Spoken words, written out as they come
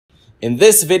In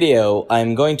this video,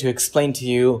 I'm going to explain to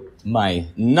you my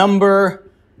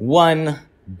 #1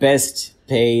 best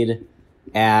paid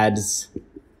ads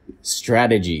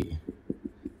strategy.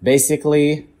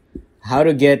 Basically, how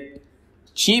to get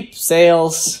cheap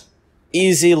sales,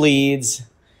 easy leads,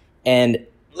 and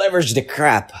leverage the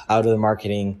crap out of the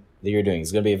marketing that you're doing.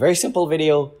 It's going to be a very simple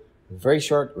video, very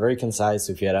short, very concise.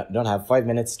 So if you don't have 5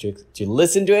 minutes to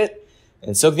listen to it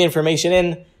and soak the information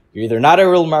in, you're either not a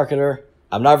real marketer,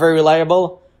 I'm not very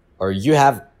reliable, or you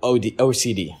have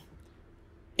ADD,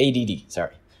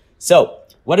 sorry. So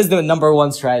what is the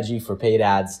 #1 strategy for paid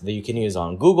ads that you can use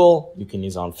on Google, you can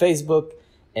use on Facebook,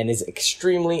 and is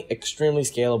extremely, extremely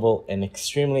scalable and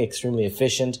extremely, extremely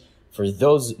efficient for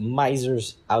those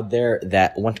misers out there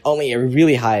that want only a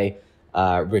really high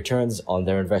returns on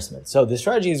their investment? So the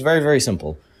strategy is very, very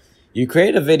simple. You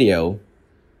create a video.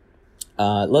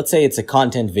 Let's say it's a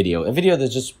content video, a video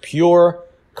that's just pure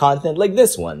content like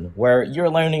this one, where you're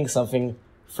learning something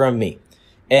from me,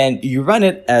 and you run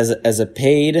it as a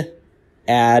paid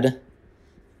ad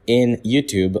in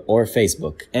YouTube or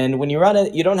Facebook. And when you run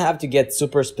it, you don't have to get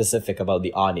super specific about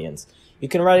the audience. You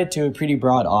can run it to a pretty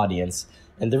broad audience.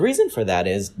 And the reason for that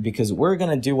is because we're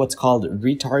going to do what's called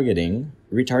retargeting.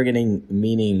 Retargeting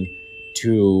meaning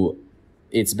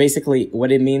it's basically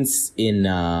what it means in,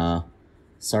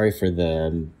 sorry for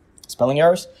the spelling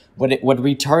errors. What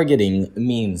retargeting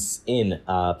means in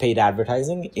paid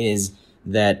advertising is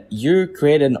that you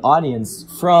create an audience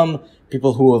from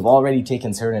people who have already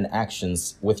taken certain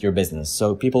actions with your business.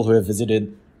 So people who have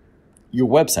visited your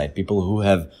website, people who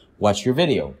have watched your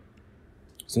video.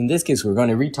 So in this case, we're going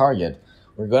to retarget.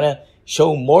 We're going to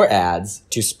show more ads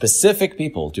to specific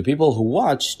people, to people who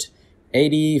watched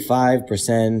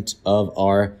 85% of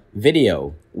our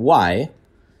video. Why?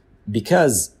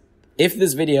 Because if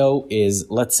this video is,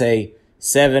 let's say,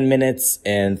 7 minutes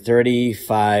and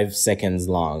 35 seconds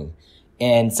long,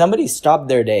 and somebody stopped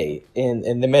their day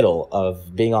in the middle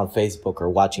of being on Facebook or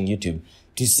watching YouTube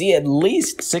to see at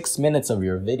least 6 minutes of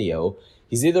your video,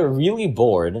 he's either really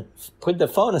bored, put the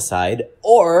phone aside,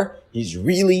 or he's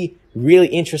really, really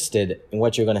interested in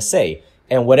what you're going to say.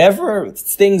 And whatever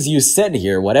things you said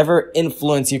here, whatever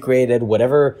influence you created,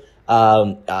 whatever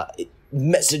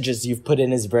messages you've put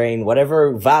in his brain,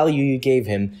 whatever value you gave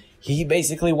him, he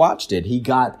basically watched it. He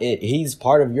got it. He's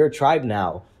part of your tribe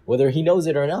now, whether he knows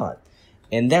it or not.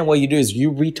 And then what you do is you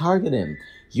retarget him.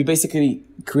 You basically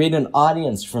create an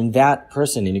audience from that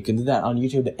person, and you can do that on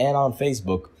YouTube and on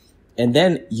Facebook. And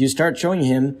then you start showing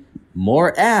him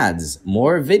more ads,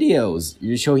 more videos.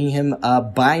 You're showing him a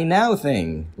buy now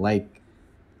thing. Like,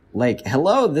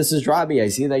 hello, this is Robbie. I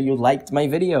see that you liked my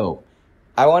video.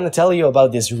 I want to tell you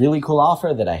about this really cool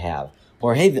offer that I have.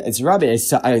 Or, hey, it's Robbie.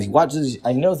 I watched this.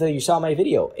 I know that you saw my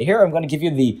video. Here, I'm going to give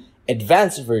you the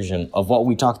advanced version of what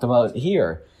we talked about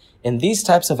here. And these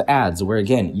types of ads where,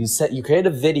 again, you create a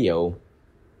video,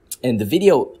 and the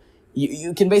video,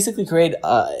 you can basically create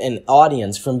an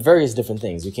audience from various different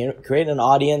things. You can create an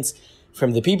audience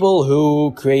from the people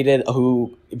who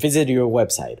visited your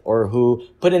website, or who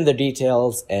put in the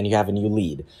details and you have a new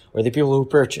lead, or the people who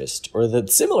purchased, or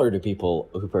similar to people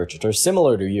who purchased, or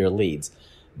similar to your leads.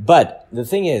 But the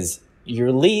thing is,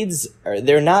 your leads,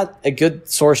 they're not a good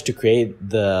source to create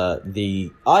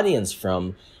the audience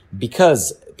from,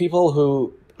 because people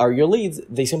who are your leads,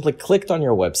 they simply clicked on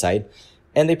your website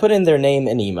and they put in their name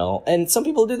and email. And some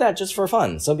people do that just for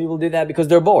fun. Some people do that because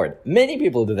they're bored. Many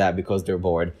people do that because they're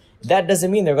bored. That doesn't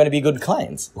mean they're going to be good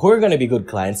clients. Who are going to be good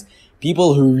clients?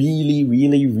 People who really,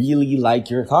 really, really like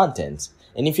your content.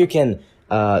 And if you can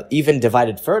even divide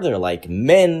it further, like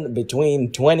men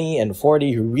between 20 and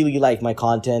 40 who really like my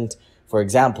content, for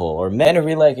example, or men who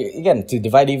really like, again, to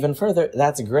divide even further,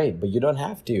 that's great, but you don't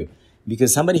have to.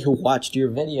 Because somebody who watched your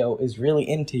video is really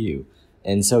into you.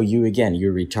 And so you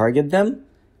retarget them,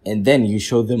 and then you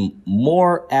show them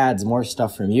more ads, more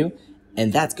stuff from you.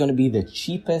 And that's going to be the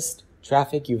cheapest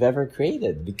traffic you've ever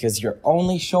created, because you're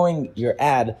only showing your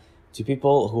ad to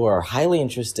people who are highly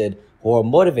interested, who are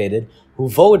motivated, who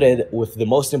voted with the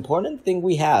most important thing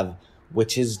we have,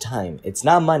 which is time. It's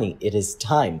not money, it is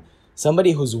time.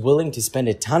 Somebody who's willing to spend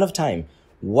a ton of time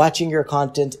watching your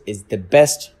content is the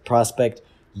best prospect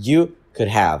you could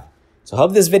have. So I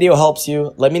hope this video helps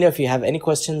you. Let me know if you have any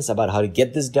questions about how to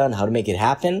get this done, how to make it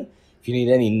happen. If you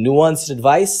need any nuanced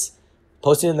advice,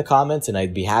 post it in the comments and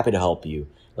I'd be happy to help you.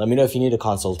 Let me know if you need a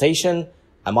consultation.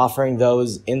 I'm offering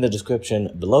those in the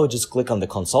description below. Just click on the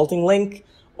consulting link,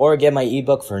 or get my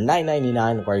ebook for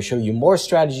 $9.99, where I show you more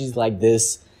strategies like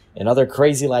this and other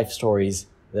crazy life stories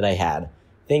that I had.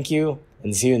 Thank you,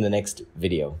 and see you in the next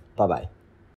video. Bye-bye.